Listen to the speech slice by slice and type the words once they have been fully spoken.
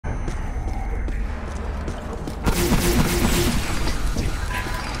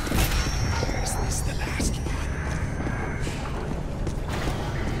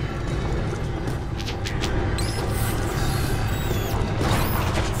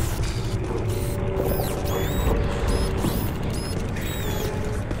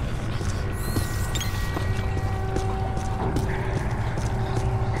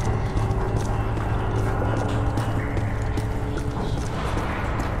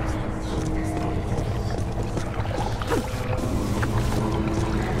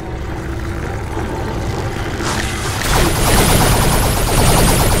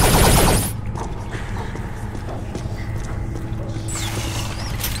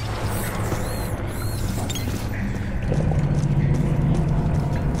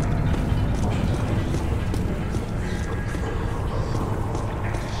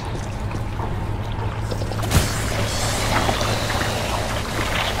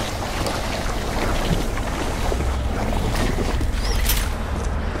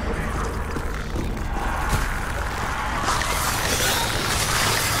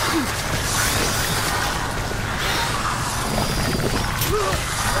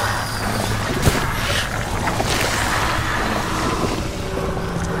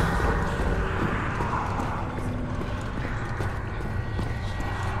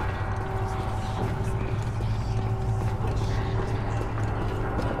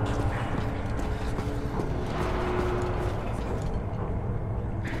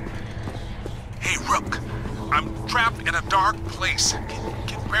in a dark place.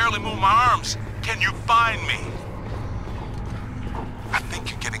 Can barely move my arms. Can you find me? I think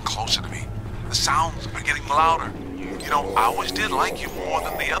you're getting closer to me. The sounds are getting louder. You know, I always did like you more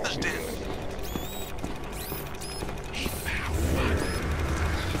than the others did.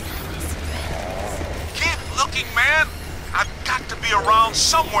 Keep looking, man. I've got to be around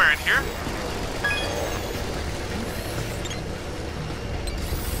somewhere in here.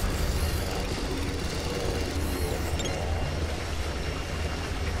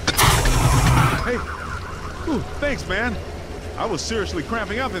 Hey. Ooh, thanks, man. I was seriously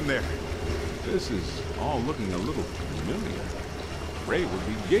cramping up in there. This is all looking a little familiar. Ray would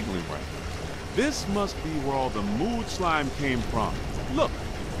be giggling right now. This must be where all the mood slime came from. Look,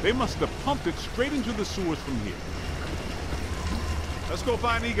 they must have pumped it straight into the sewers from here. Let's go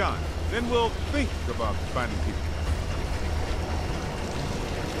find Egon. Then we'll think about finding people.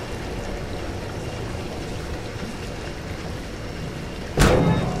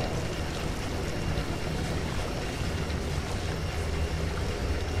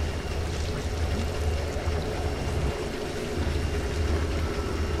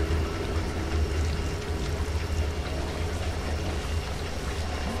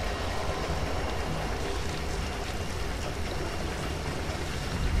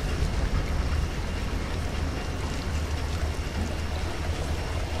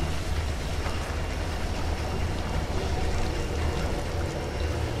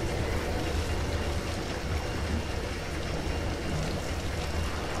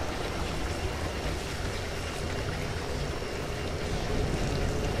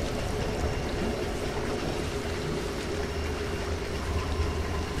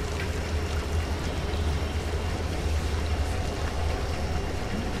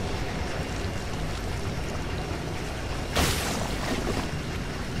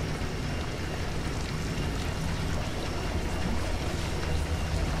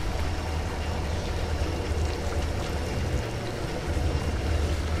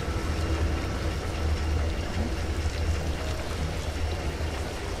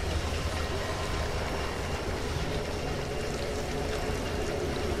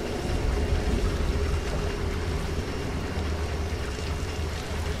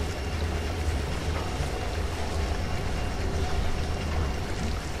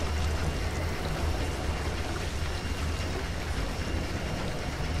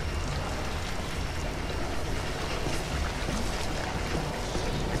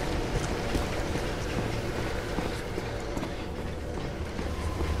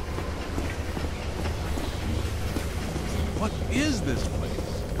 What is this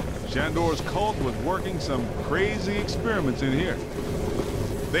place? Shandor's cult was working some crazy experiments in here.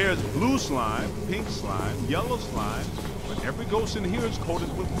 There's blue slime, pink slime, yellow slime, but every ghost in here is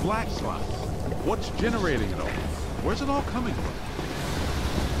coated with black slime. What's generating it all? Where's it all coming from?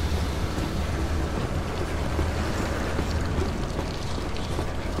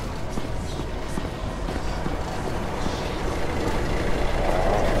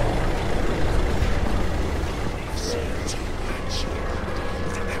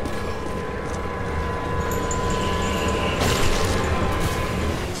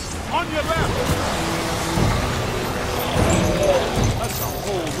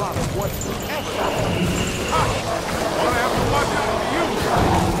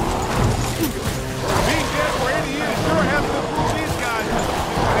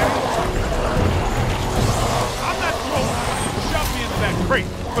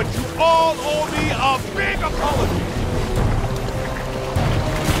 But you all owe me a big apology.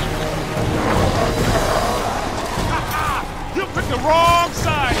 You picked the wrong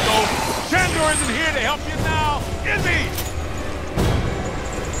side, Ghost. Shandor isn't here to help you now, is he?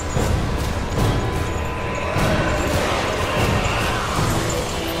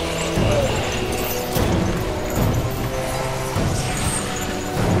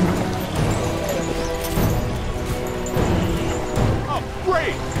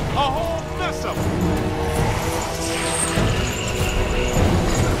 A whole mess of them.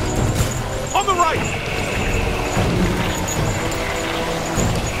 On the right.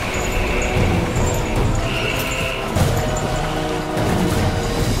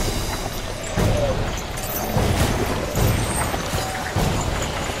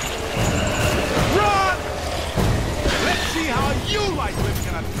 Run! Let's see how you like living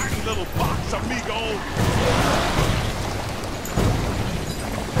in a tiny little box, amigo.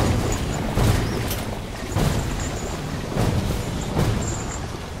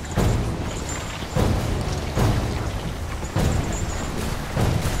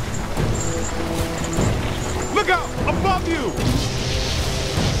 Look out! Above you!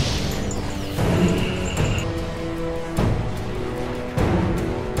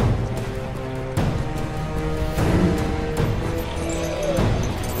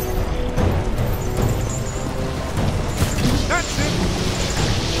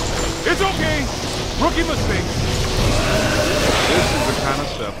 Rookie mistake. This is the kind of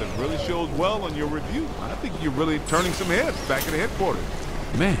stuff that really shows well on your review. I think you're really turning some heads back at the headquarters.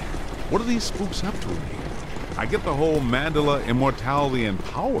 Man, what are these spooks up to in here? I get the whole Mandela immortality and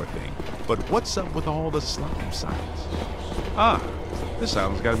power thing, but what's up with all the slime signs? Ah, this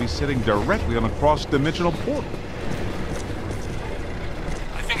island's got to be sitting directly on a cross-dimensional portal.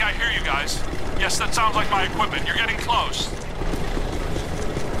 I think I hear you guys. Yes, that sounds like my equipment. You're getting close.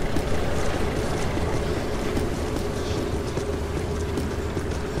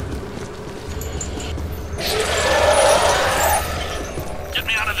 Get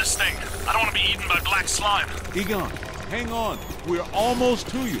me out of this thing. I don't want to be eaten by black slime. Egon, hang on. We're almost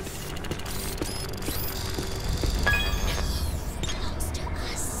to you.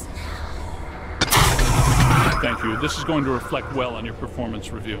 Thank you. This is going to reflect well on your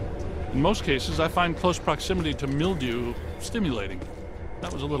performance review. In most cases, I find close proximity to mildew stimulating.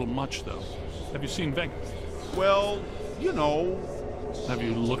 That was a little much, though. Have you seen Venk? Well, you know. Have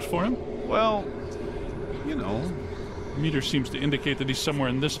you looked for him? Well, you know. The meter seems to indicate that he's somewhere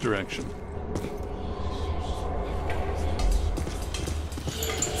in this direction.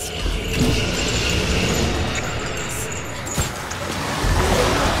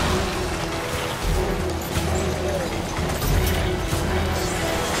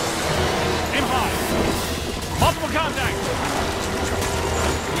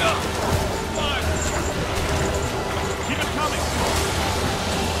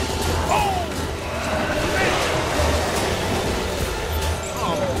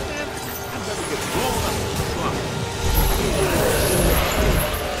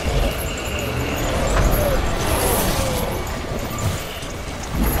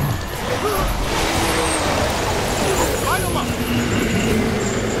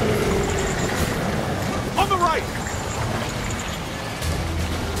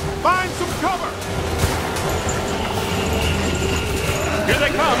 Find some cover! Here they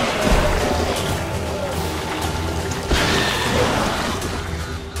come!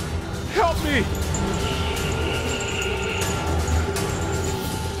 Help me!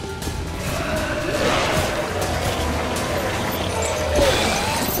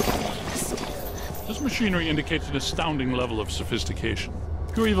 This machinery indicates an astounding level of sophistication.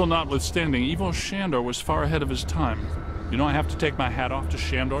 Pure evil notwithstanding, Evo Shandor was far ahead of his time. You know, I have to take my hat off to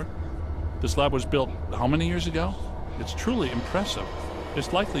Shandor. This lab was built how many years ago? It's truly impressive.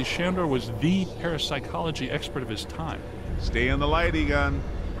 It's likely Shandor was the parapsychology expert of his time. Stay in the light, Egon.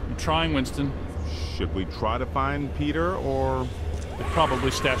 I'm trying, Winston. Should we try to find Peter, or...? They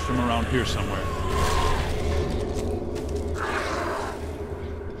probably stashed him around here somewhere.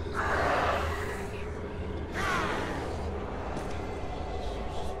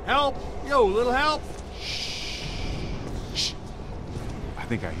 Help! Yo, little help! Shh. I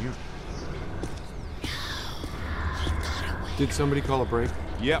think I hear him. Did somebody call a break?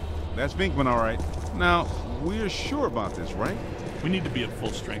 Yep, that's Vinkman, all right. Now, we're sure about this, right? We need to be at full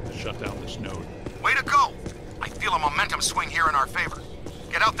strength to shut down this node. Way to go! I feel a momentum swing here in our favor.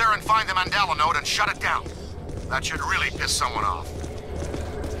 Get out there and find the Mandela node and shut it down. That should really piss someone off.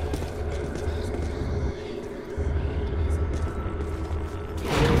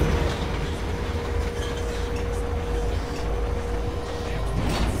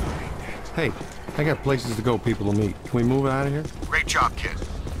 Hey, I got places to go, people to meet. Can we move out of here? Great job, kid.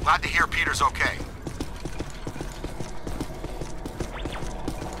 Glad to hear Peter's okay.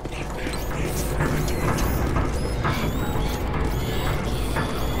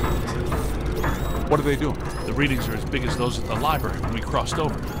 What are they doing? The readings are as big as those at the library when we crossed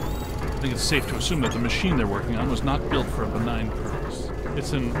over. I think it's safe to assume that the machine they're working on was not built for a benign purpose.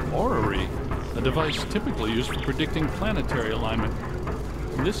 It's an orrery, a device typically used for predicting planetary alignment.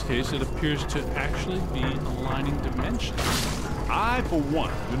 In this case, it appears to actually be aligning dimensions. I, for one,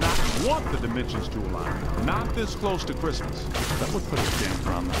 do not want the dimensions to align. Not this close to Christmas. That would put a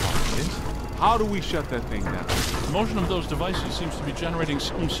damper on the holidays. How do we shut that thing down? The motion of those devices seems to be generating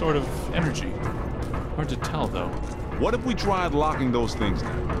some sort of energy. Hard to tell, though. What if we tried locking those things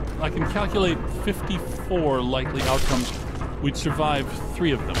down? I can calculate 54 likely outcomes. We'd survive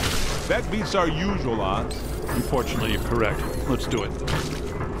 3 of them. That beats our usual odds. Unfortunately, you're correct. Let's do it.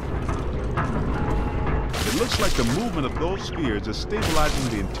 It looks like the movement of those spheres is stabilizing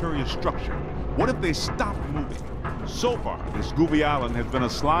the interior structure. What if they stopped moving? So far, this Gooby Island has been a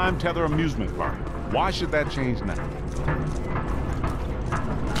slime tether amusement park. Why should that change now?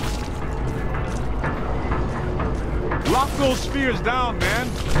 Lock those spheres down, man!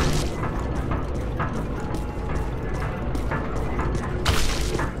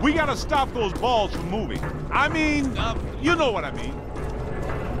 We gotta stop those balls from moving. I mean, you know what I mean.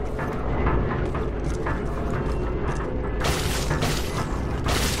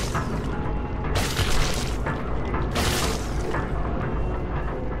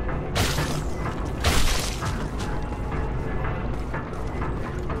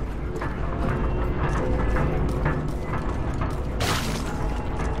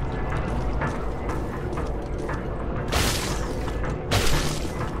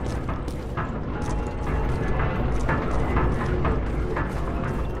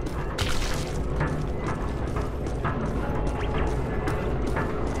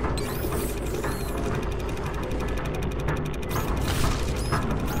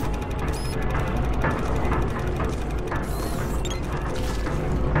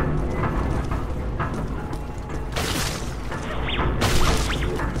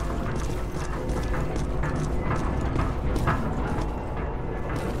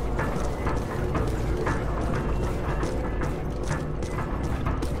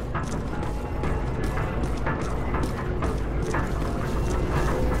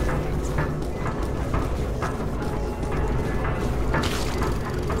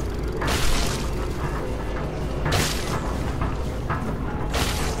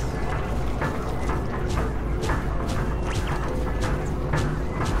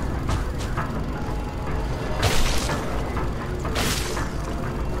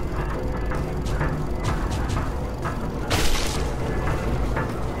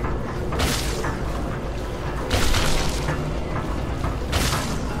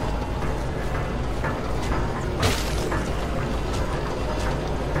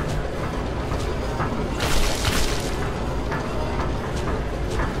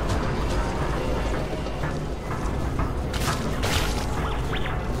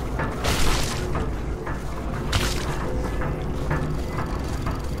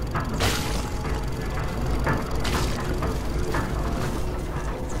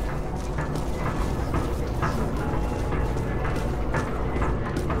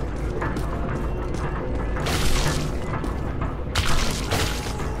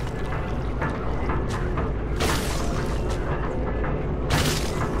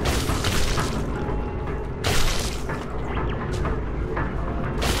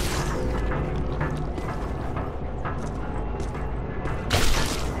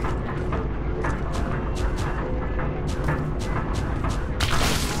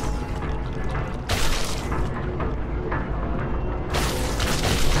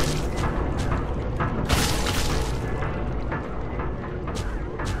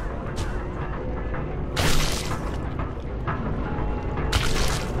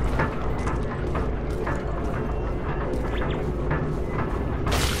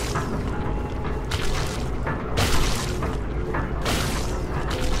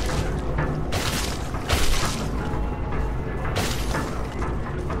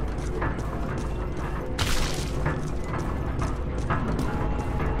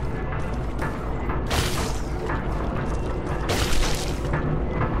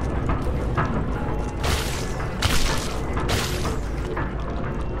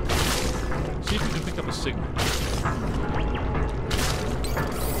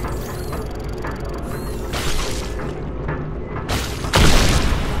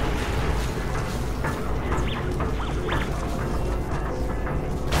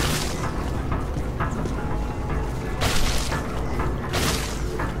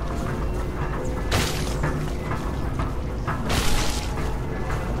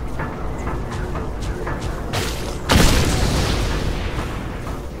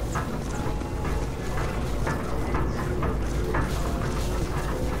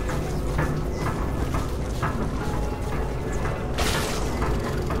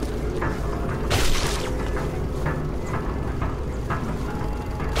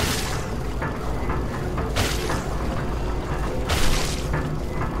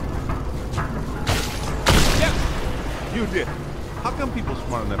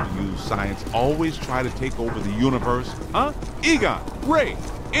 to use science always try to take over the universe? Huh? Egon, Ray,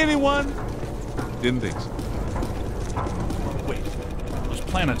 anyone? Didn't think so. Wait, those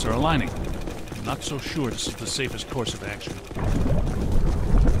planets are aligning. I'm not so sure this is the safest course of action.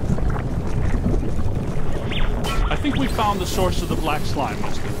 I think we found the source of the black slime,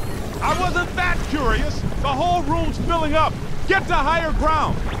 Mister. I wasn't that curious. The whole room's filling up. Get to higher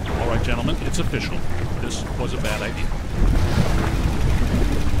ground. All right, gentlemen, it's official. This was a bad idea.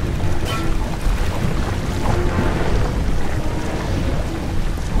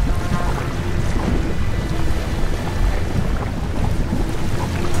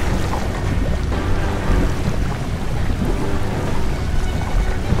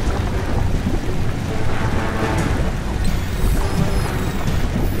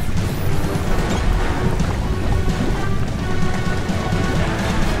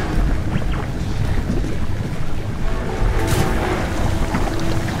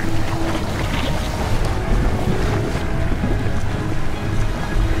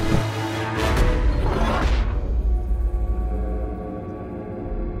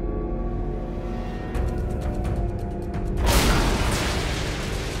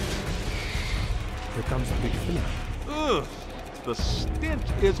 Here comes the big finale. Ugh, the stench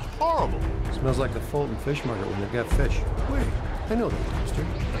is horrible. Smells like the Fulton fish market when they've got fish. Wait, I know that monster.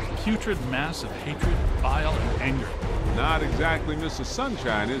 A putrid mass of hatred, bile, and anger. Not exactly Mr.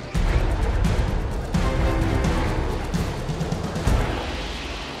 Sunshine, is it?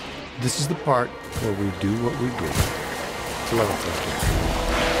 This is the part where we do what we do. It's a level test.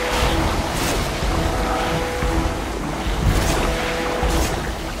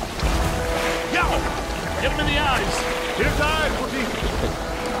 Get him in the eyes! His eyes will be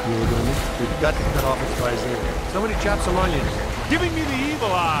You were gonna miss? We've got to cut off his visor. Somebody chop some onions. giving me the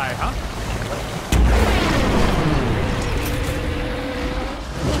evil eye, huh?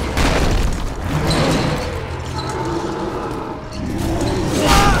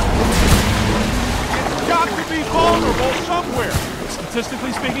 It's got to be vulnerable somewhere.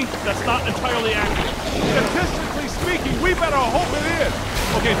 Statistically speaking, that's not entirely accurate. Statistically speaking, we better hope it is.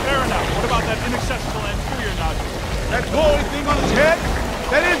 Okay, fair enough. What about that inaccessible anterior nodule? That glowing thing on his head?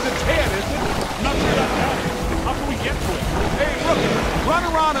 That is its head, isn't it? I'm not sure that's that. How can we get to it? Hey, look, run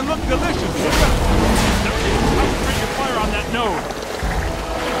around and look delicious, will ya? Concentrate your fire on that node.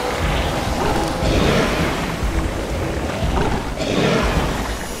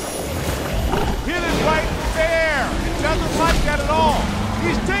 Hit it right there. It doesn't like that at all.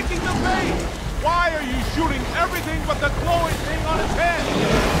 He's taking the bait. Why are you shooting everything but the glowing thing on his head?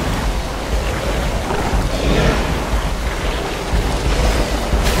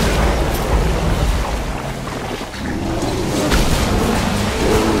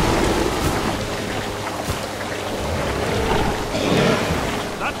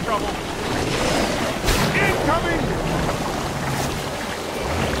 That's trouble. Incoming!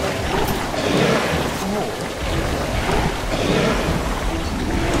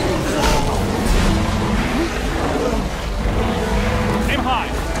 Aim high.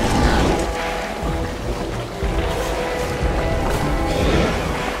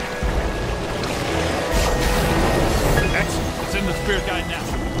 Excellent. It's in the spirit guide now.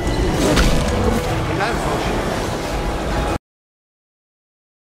 That motion.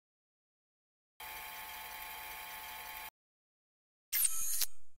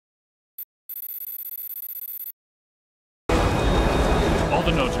 All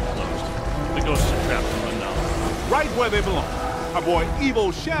the nodes are closed. The ghosts are trapped and run down. Right where they belong. Our boy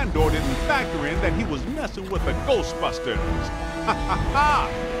Evo Shandor didn't factor in that he was messing with the Ghostbusters. Ha ha ha!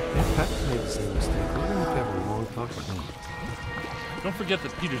 If Pat made the same mistake, we're going to have a long talk with him. Don't forget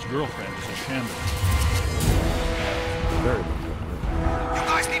that Peter's girlfriend is a Shandor. Very long. You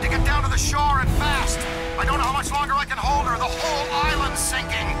guys need to get down to the shore and fast. I don't know how much longer I can hold her. The whole island's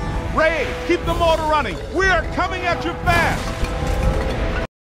sinking. Ray, keep the motor running. We are coming at you fast.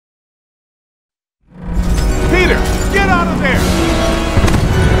 Peter, get out of there.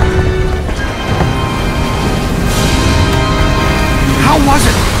 How was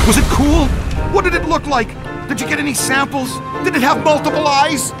it? Was it cool? What did it look like? Did you get any samples? Did it have multiple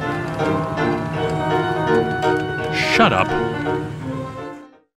eyes? Shut up.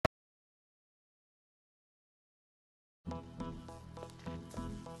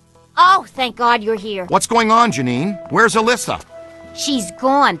 Oh, thank God you're here. What's going on, Janine? Where's Alyssa? She's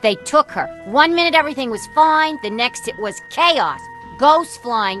gone. They took her. 1 minute everything was fine, the next it was chaos. Ghosts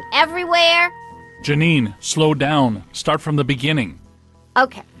flying everywhere. Janine, slow down. Start from the beginning.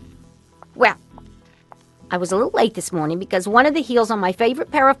 Okay. Well, I was a little late this morning because one of the heels on my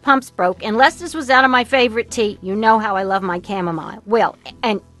favorite pair of pumps broke, and Lester's was out of my favorite tea. You know how I love my chamomile. Well,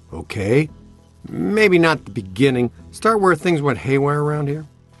 and Okay. Maybe not the beginning. Start where things went haywire around here.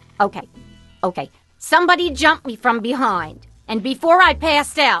 Okay. Somebody jumped me from behind. And before I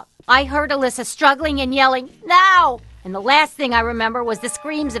passed out, I heard Alyssa struggling and yelling, "No!" And the last thing I remember was the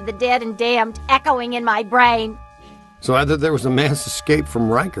screams of the dead and damned echoing in my brain. So either there was a mass escape from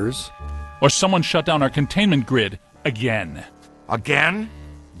Rikers, Or someone shut down our containment grid again. Again?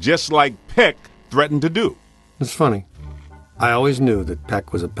 Just like Peck threatened to do. It's funny. I always knew that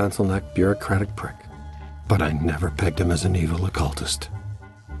Peck was a pencil-necked, bureaucratic prick. But I never pegged him as an evil occultist.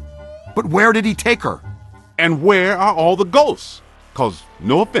 But where did he take her? And where are all the ghosts? 'Cause,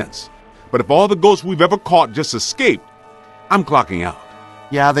 no offense, but if all the ghosts we've ever caught just escaped, I'm clocking out.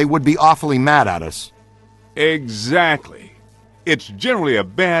 Yeah, they would be awfully mad at us. Exactly. It's generally a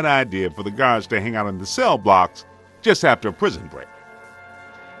bad idea for the guards to hang out in the cell blocks just after a prison break.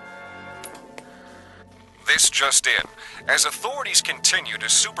 This just in. As authorities continue to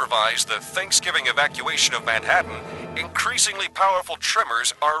supervise the Thanksgiving evacuation of Manhattan, increasingly powerful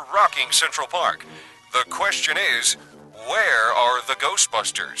tremors are rocking Central Park. The question is, where are the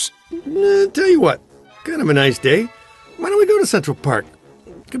Ghostbusters? Tell you what, kind of a nice day. Why don't we go to Central Park?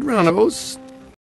 Good round of those,